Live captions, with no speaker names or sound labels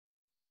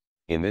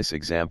In this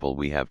example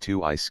we have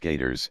two ice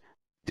skaters,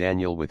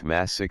 Daniel with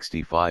mass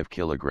 65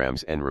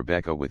 kilograms and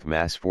Rebecca with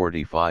mass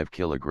 45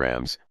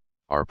 kilograms,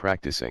 are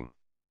practicing.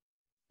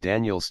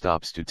 Daniel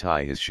stops to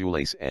tie his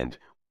shoelace and,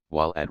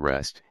 while at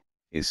rest,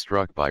 is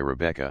struck by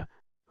Rebecca,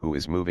 who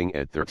is moving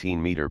at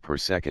 13 meters per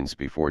second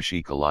before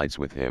she collides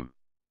with him.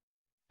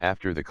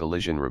 After the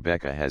collision,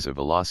 Rebecca has a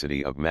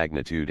velocity of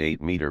magnitude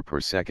 8 meters per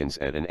second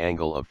at an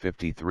angle of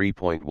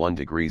 53.1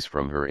 degrees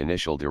from her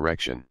initial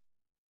direction.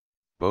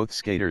 Both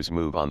skaters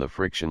move on the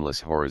frictionless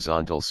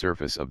horizontal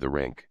surface of the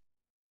rink.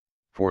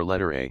 For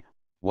letter A,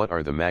 what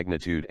are the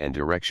magnitude and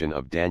direction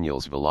of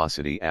Daniel's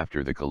velocity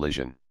after the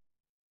collision?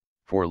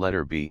 For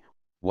letter B,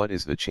 what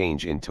is the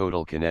change in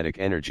total kinetic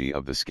energy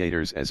of the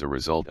skaters as a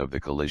result of the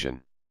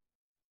collision?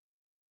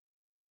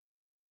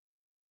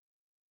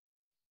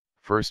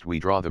 First we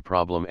draw the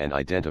problem and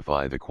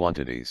identify the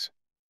quantities.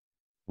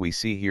 We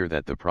see here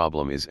that the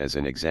problem is as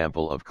an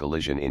example of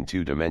collision in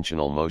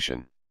two-dimensional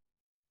motion.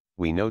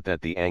 We note that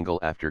the angle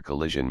after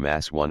collision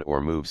mass 1 or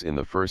moves in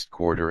the first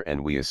quarter,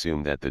 and we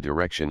assume that the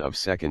direction of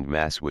second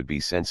mass would be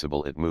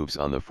sensible, it moves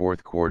on the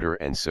fourth quarter,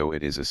 and so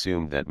it is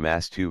assumed that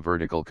mass 2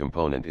 vertical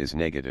component is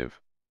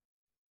negative.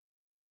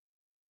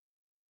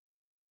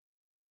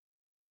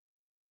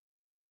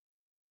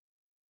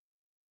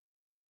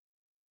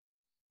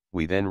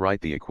 We then write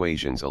the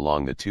equations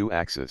along the two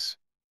axes.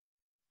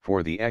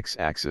 For the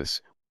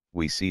x-axis,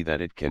 we see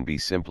that it can be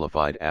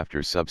simplified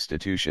after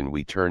substitution.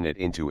 We turn it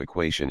into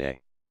equation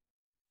A.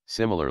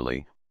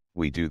 Similarly,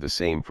 we do the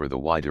same for the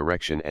y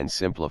direction and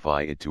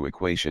simplify it to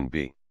equation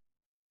B.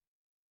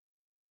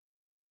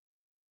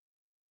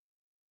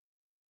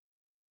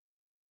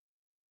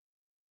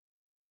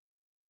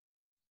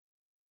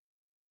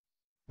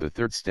 The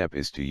third step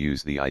is to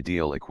use the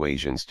ideal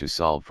equations to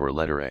solve for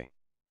letter A.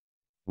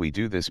 We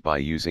do this by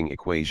using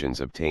equations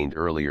obtained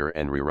earlier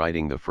and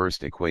rewriting the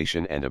first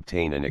equation, and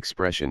obtain an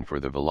expression for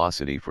the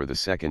velocity for the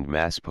second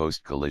mass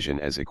post-collision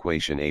as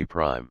equation A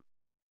prime.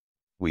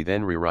 We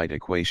then rewrite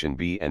equation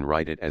B and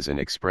write it as an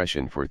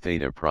expression for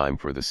theta prime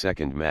for the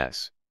second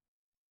mass.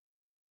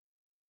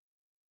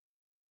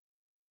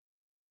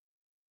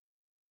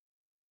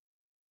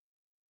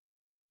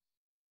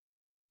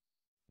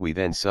 We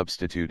then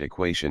substitute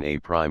equation A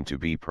prime to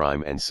B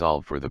prime and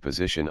solve for the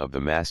position of the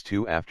mass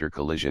 2 after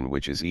collision,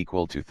 which is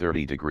equal to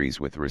 30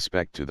 degrees with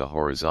respect to the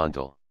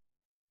horizontal.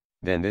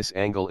 Then this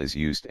angle is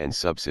used and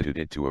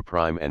substituted to a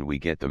prime, and we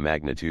get the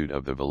magnitude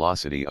of the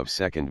velocity of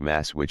second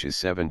mass, which is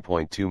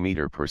 7.2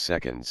 meters per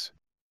second.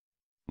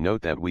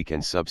 Note that we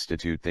can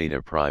substitute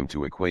theta prime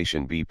to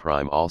equation B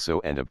prime also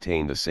and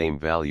obtain the same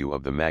value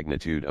of the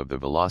magnitude of the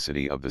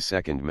velocity of the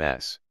second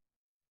mass.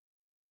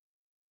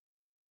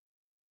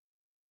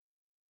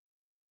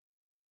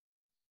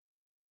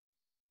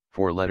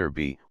 For letter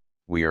B,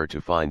 we are to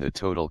find the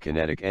total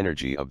kinetic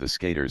energy of the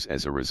skaters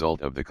as a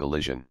result of the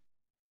collision.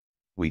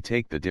 We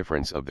take the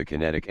difference of the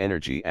kinetic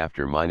energy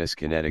after minus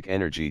kinetic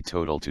energy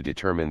total to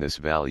determine this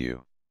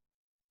value.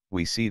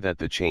 We see that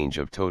the change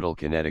of total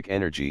kinetic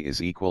energy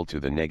is equal to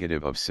the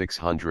negative of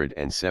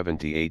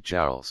 678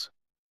 joules.